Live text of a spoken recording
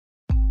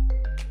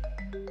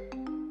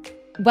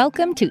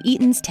Welcome to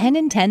Eaton's 10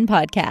 in 10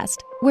 podcast,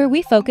 where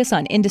we focus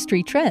on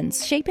industry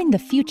trends shaping the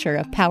future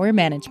of power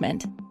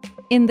management.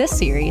 In this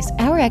series,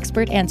 our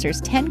expert answers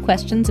 10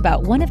 questions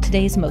about one of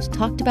today's most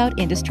talked about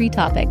industry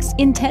topics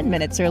in 10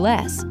 minutes or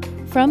less.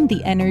 From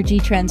the energy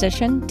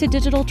transition to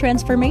digital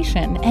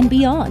transformation and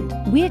beyond,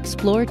 we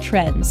explore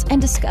trends and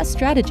discuss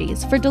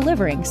strategies for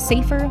delivering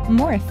safer,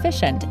 more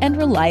efficient, and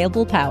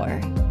reliable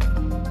power.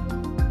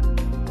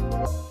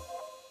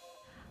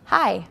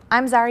 Hi,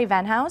 I'm Zari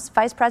Venhouse,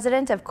 Vice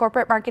President of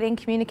Corporate Marketing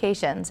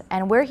Communications,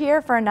 and we're here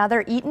for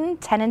another Eaton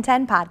 10 in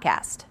 10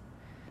 podcast.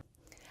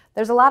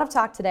 There's a lot of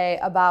talk today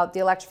about the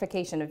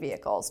electrification of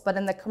vehicles, but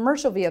in the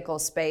commercial vehicle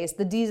space,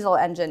 the diesel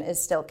engine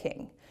is still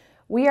king.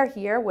 We are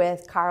here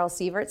with Karl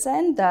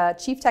Sievertsen, the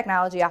Chief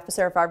Technology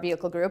Officer of our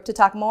vehicle group, to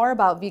talk more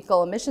about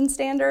vehicle emission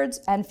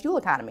standards and fuel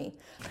economy.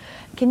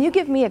 Can you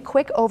give me a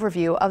quick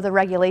overview of the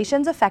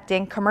regulations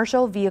affecting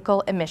commercial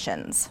vehicle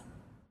emissions?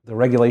 The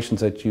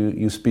regulations that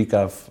you speak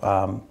of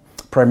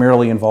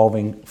primarily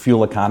involving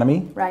fuel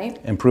economy,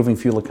 right? Improving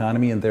fuel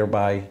economy and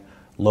thereby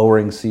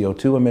lowering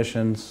CO2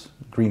 emissions,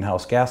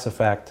 greenhouse gas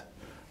effect,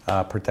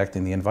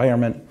 protecting the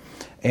environment,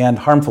 and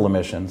harmful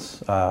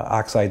emissions,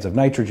 oxides of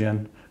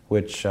nitrogen,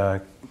 which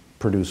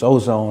produce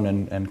ozone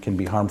and can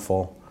be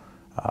harmful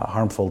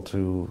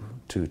to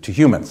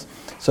humans.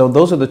 So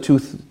those are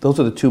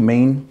the two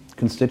main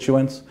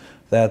constituents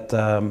that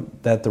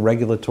the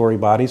regulatory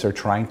bodies are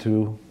trying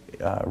to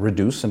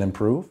reduce and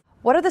improve.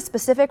 What are the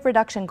specific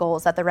reduction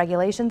goals that the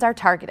regulations are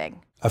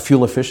targeting? A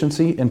fuel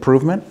efficiency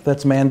improvement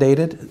that's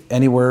mandated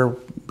anywhere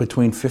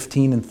between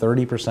 15 and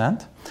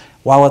 30%,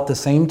 while at the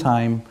same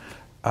time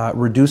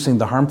reducing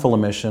the harmful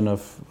emission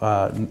of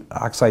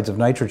oxides of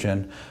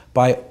nitrogen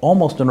by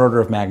almost an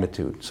order of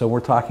magnitude. So we're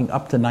talking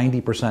up to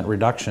 90%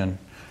 reduction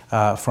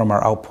from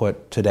our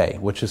output today,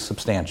 which is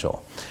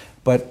substantial.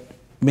 But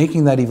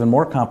making that even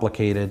more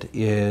complicated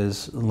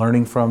is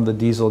learning from the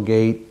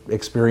Dieselgate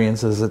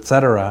experiences, et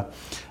cetera,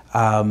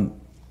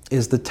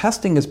 is the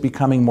testing is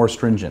becoming more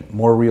stringent,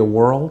 more real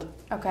world.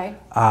 Okay.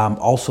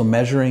 Also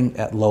measuring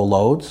at low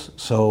loads.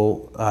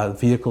 So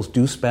vehicles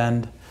do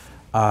spend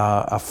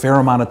a fair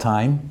amount of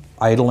time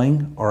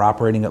idling or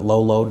operating at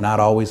low load, not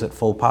always at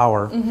full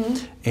power.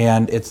 Mm-hmm.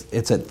 And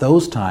it's at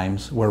those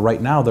times where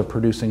right now they're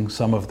producing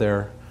some of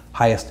their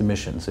highest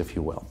emissions, if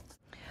you will.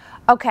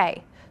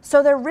 Okay.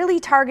 So they're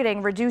really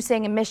targeting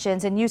reducing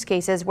emissions in use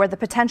cases where the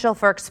potential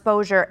for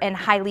exposure in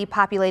highly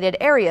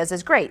populated areas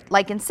is great,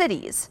 like in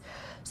cities.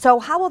 So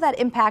how will that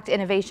impact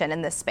innovation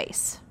in this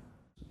space?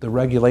 The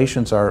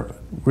regulations are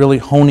really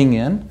honing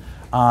in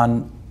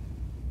on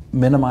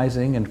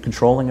minimizing and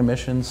controlling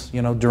emissions,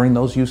 during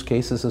those use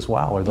cases as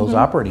well, or those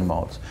operating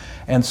modes.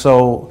 And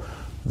so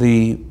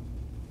the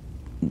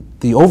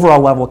overall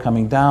level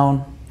coming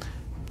down,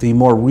 the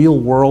more real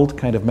world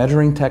kind of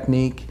measuring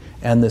technique,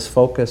 and this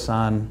focus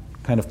on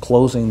kind of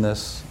closing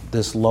this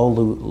low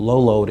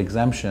load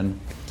exemption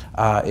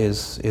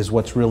is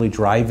what's really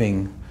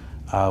driving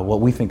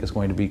what we think is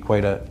going to be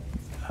quite a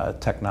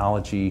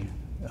technology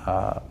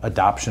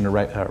adoption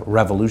or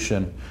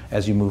revolution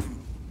as you move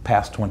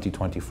past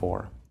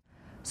 2024.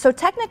 So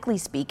technically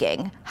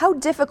speaking, how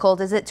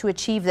difficult is it to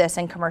achieve this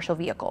in commercial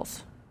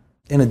vehicles?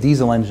 In a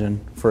diesel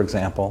engine, for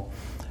example,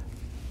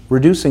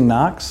 reducing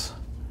NOx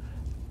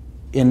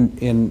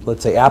in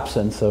let's say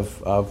absence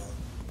of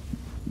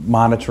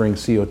monitoring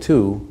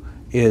CO2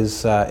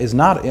 is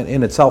not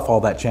in itself all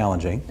that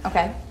challenging.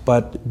 Okay.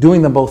 But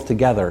doing them both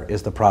together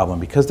is the problem,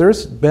 because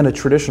there's been a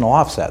traditional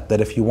offset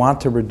that if you want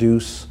to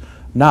reduce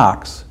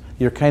NOx,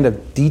 you're kind of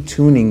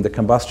detuning the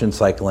combustion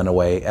cycle in a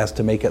way as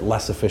to make it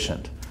less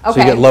efficient. Okay. So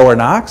you get lower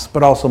NOx,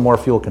 but also more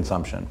fuel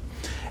consumption,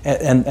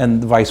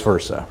 and vice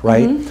versa,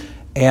 right? Mm-hmm.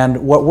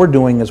 And what we're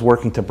doing is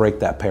working to break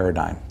that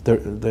paradigm.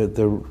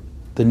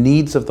 The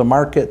needs of the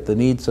market, the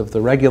needs of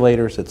the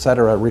regulators, et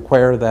cetera,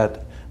 require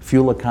that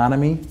fuel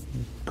economy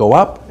go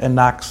up and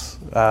NOx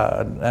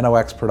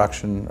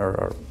production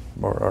or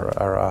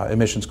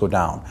emissions go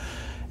down.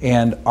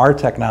 And our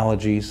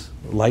technologies,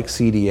 like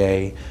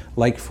CDA,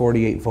 like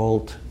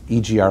 48-volt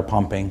EGR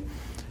pumping,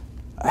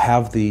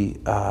 have the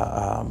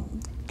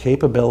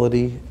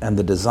capability and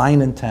the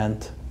design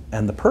intent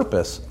and the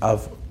purpose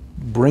of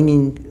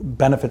bringing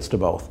benefits to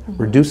both,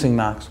 reducing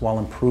NOx while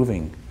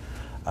improving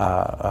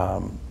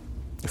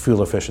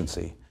fuel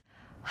efficiency.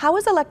 How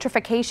is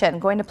electrification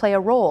going to play a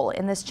role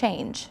in this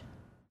change?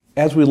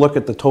 As we look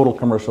at the total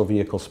commercial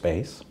vehicle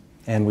space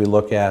and we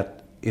look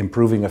at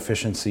improving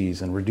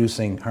efficiencies and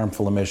reducing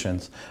harmful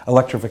emissions,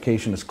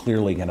 electrification is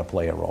clearly going to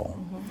play a role.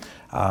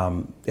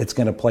 It's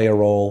going to play a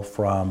role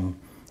from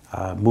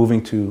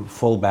moving to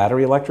full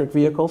battery electric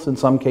vehicles in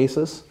some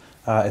cases,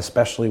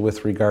 especially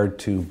with regard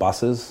to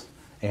buses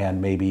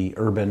and maybe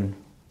urban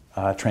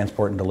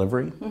transport and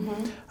delivery.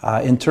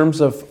 In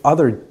terms of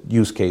other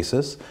use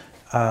cases,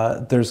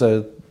 there's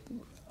a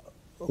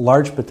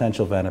large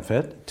potential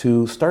benefit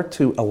to start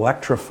to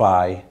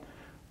electrify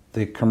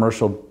the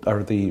commercial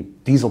or the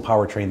diesel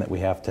powertrain that we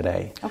have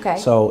today. Okay.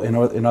 So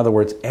in other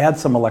words, add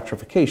some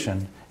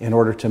electrification in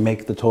order to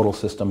make the total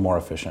system more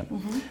efficient.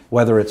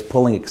 Whether it's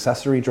pulling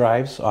accessory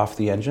drives off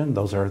the engine,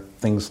 those are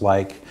things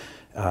like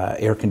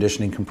air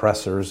conditioning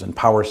compressors and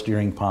power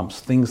steering pumps,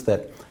 things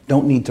that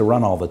don't need to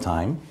run all the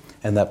time,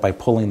 and that by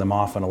pulling them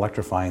off and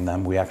electrifying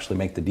them, we actually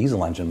make the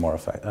diesel engine more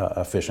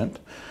efficient,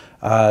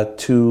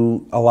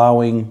 to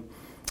allowing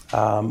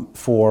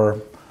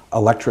for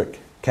electric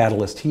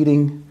catalyst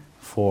heating,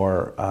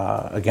 for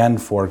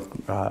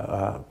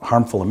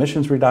harmful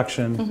emissions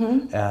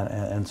reduction,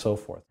 and so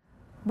forth.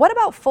 What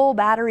about full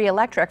battery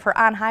electric for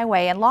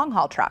on-highway and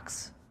long-haul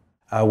trucks?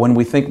 When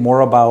we think more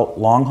about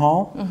long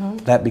haul,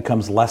 that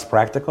becomes less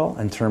practical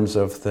in terms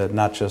of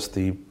not just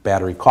the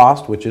battery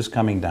cost, which is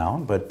coming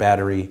down, but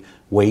battery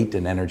weight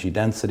and energy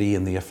density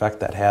and the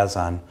effect that has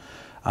on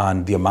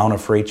the amount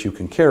of freight you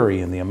can carry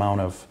and the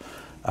amount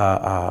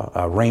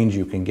of range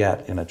you can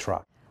get in a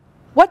truck.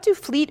 What do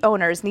fleet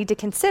owners need to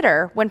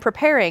consider when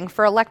preparing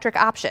for electric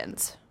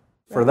options?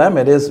 For them,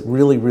 it is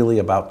really, really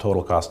about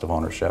total cost of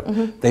ownership.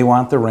 They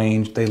want the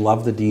range, they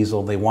love the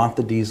diesel, they want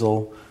the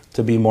diesel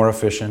to be more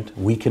efficient.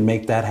 We can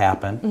make that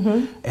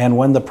happen. And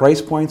when the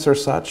price points are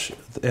such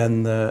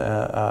and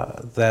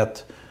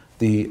that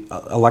the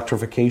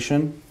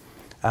electrification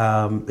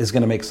is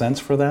going to make sense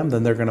for them,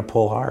 then they're going to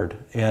pull hard.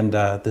 And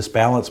this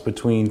balance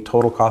between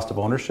total cost of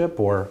ownership,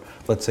 or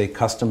let's say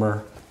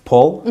customer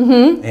pull,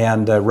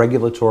 and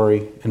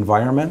regulatory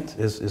environment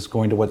is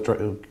going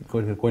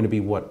to be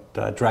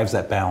what drives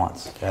that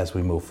balance as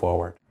we move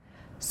forward.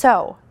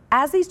 So,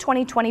 as these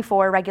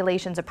 2024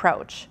 regulations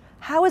approach,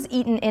 how is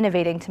Eaton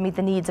innovating to meet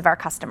the needs of our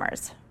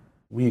customers?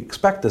 We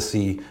expect to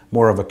see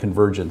more of a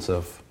convergence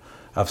of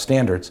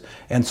standards,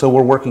 and so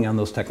we're working on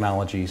those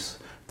technologies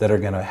that are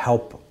going to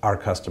help our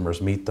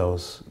customers meet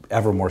those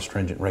ever more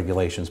stringent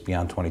regulations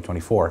beyond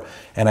 2024.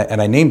 And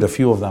I named a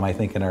few of them, I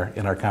think, in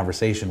our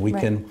conversation. We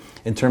can,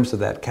 in terms of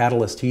that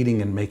catalyst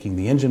heating and making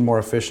the engine more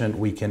efficient,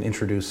 we can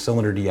introduce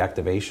cylinder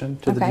deactivation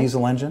to the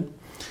diesel engine,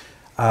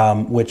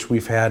 which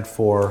we've had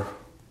for,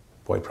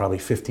 probably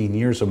 15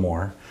 years or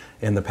more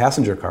in the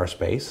passenger car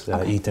space.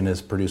 Eaton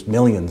has produced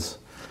millions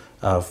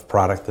of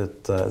product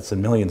that's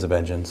in millions of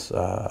engines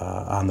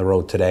on the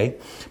road today.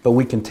 But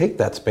we can take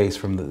that space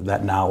from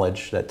that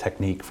knowledge, that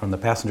technique from the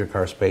passenger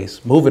car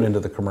space, move it into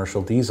the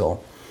commercial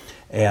diesel,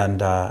 and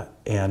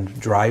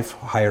drive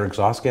higher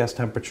exhaust gas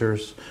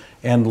temperatures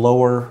and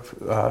lower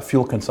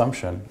fuel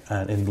consumption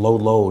in low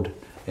load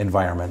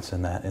environments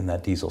in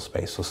that diesel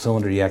space. So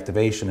cylinder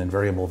deactivation and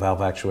variable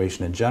valve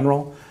actuation in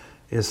general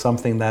is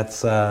something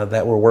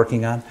that we're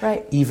working on.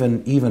 Right.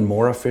 Even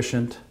more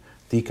efficient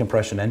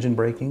decompression engine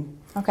braking.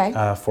 Okay.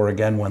 For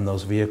again, when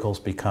those vehicles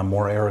become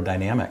more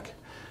aerodynamic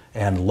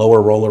and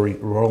lower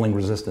rolling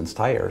resistance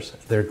tires,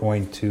 they're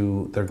going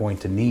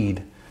to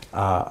need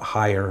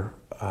higher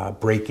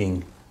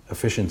braking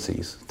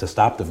efficiencies to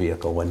stop the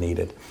vehicle when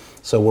needed.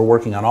 So we're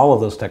working on all of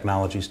those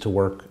technologies to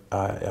work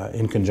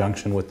in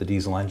conjunction with the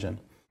diesel engine.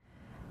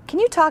 Can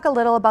you talk a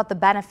little about the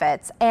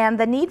benefits and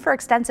the need for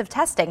extensive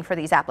testing for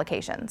these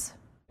applications?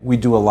 We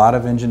do a lot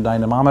of engine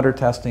dynamometer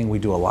testing. We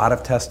do a lot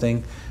of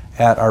testing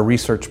at our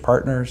research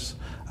partners,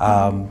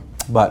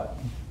 but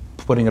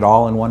putting it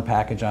all in one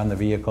package on the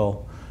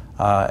vehicle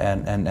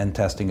and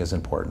testing is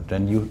important.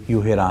 And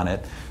you hit on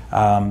it.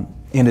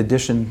 In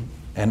addition,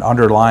 and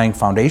underlying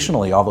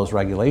foundationally all those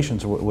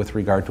regulations with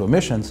regard to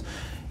emissions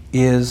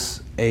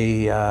is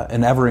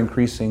an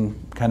ever-increasing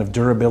kind of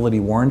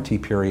durability warranty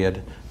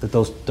period that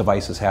those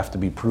devices have to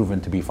be proven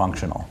to be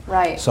functional.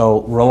 Right.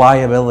 So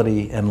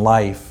reliability and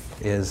life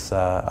is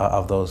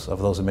of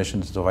those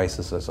emissions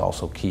devices is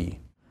also key.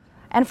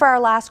 And for our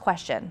last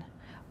question,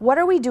 what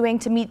are we doing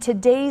to meet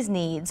today's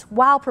needs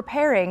while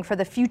preparing for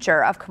the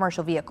future of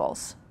commercial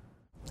vehicles?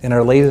 In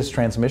our latest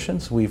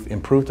transmissions, we've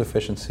improved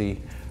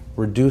efficiency,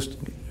 reduced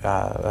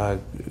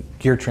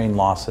gear train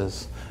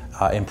losses,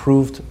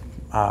 improved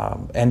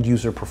end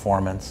user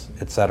performance,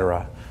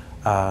 etc.,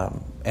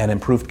 and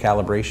improved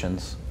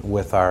calibrations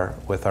with our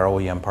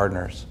OEM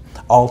partners,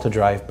 all to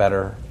drive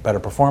better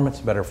performance,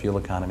 better fuel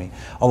economy.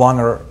 Along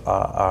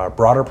our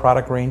broader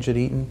product range at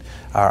Eaton,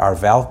 our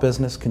valve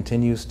business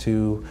continues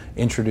to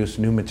introduce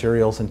new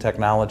materials and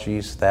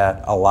technologies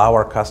that allow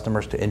our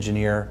customers to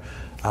engineer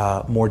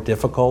more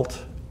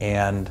difficult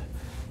and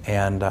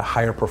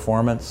higher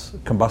performance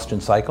combustion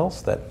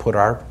cycles that put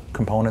our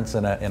components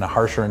in a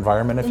harsher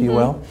environment, if you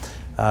will.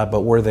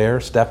 But we're there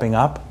stepping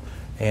up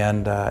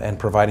and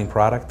providing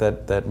product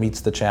that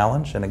meets the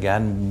challenge, and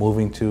again,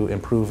 moving to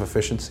improve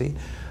efficiency.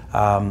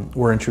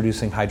 We're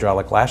introducing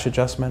hydraulic lash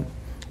adjustment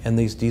in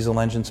these diesel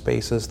engine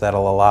spaces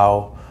that'll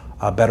allow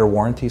better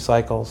warranty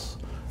cycles,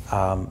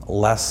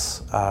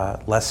 less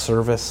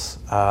service,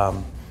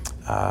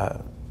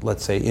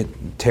 let's say,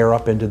 tear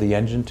up into the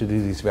engine to do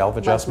these valve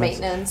adjustments.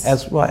 Less maintenance.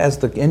 As well as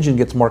the engine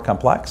gets more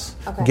complex,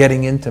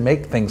 getting in to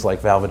make things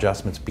like valve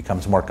adjustments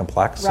becomes more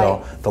complex.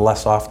 Right. So the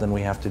less often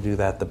we have to do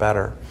that, the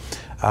better.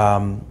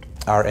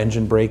 Our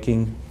engine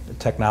braking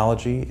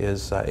technology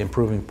is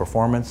improving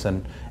performance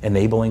and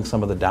enabling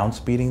some of the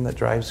downspeeding that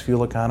drives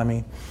fuel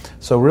economy.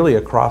 So really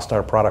across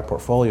our product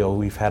portfolio,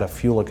 we've had a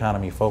fuel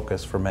economy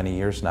focus for many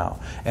years now,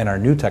 and our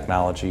new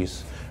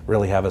technologies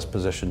really have us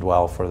positioned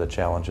well for the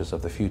challenges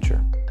of the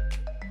future.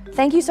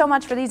 Thank you so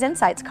much for these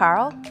insights,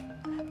 Karl.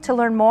 To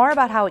learn more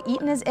about how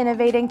Eaton is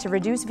innovating to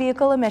reduce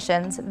vehicle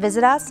emissions,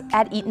 visit us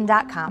at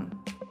eaton.com.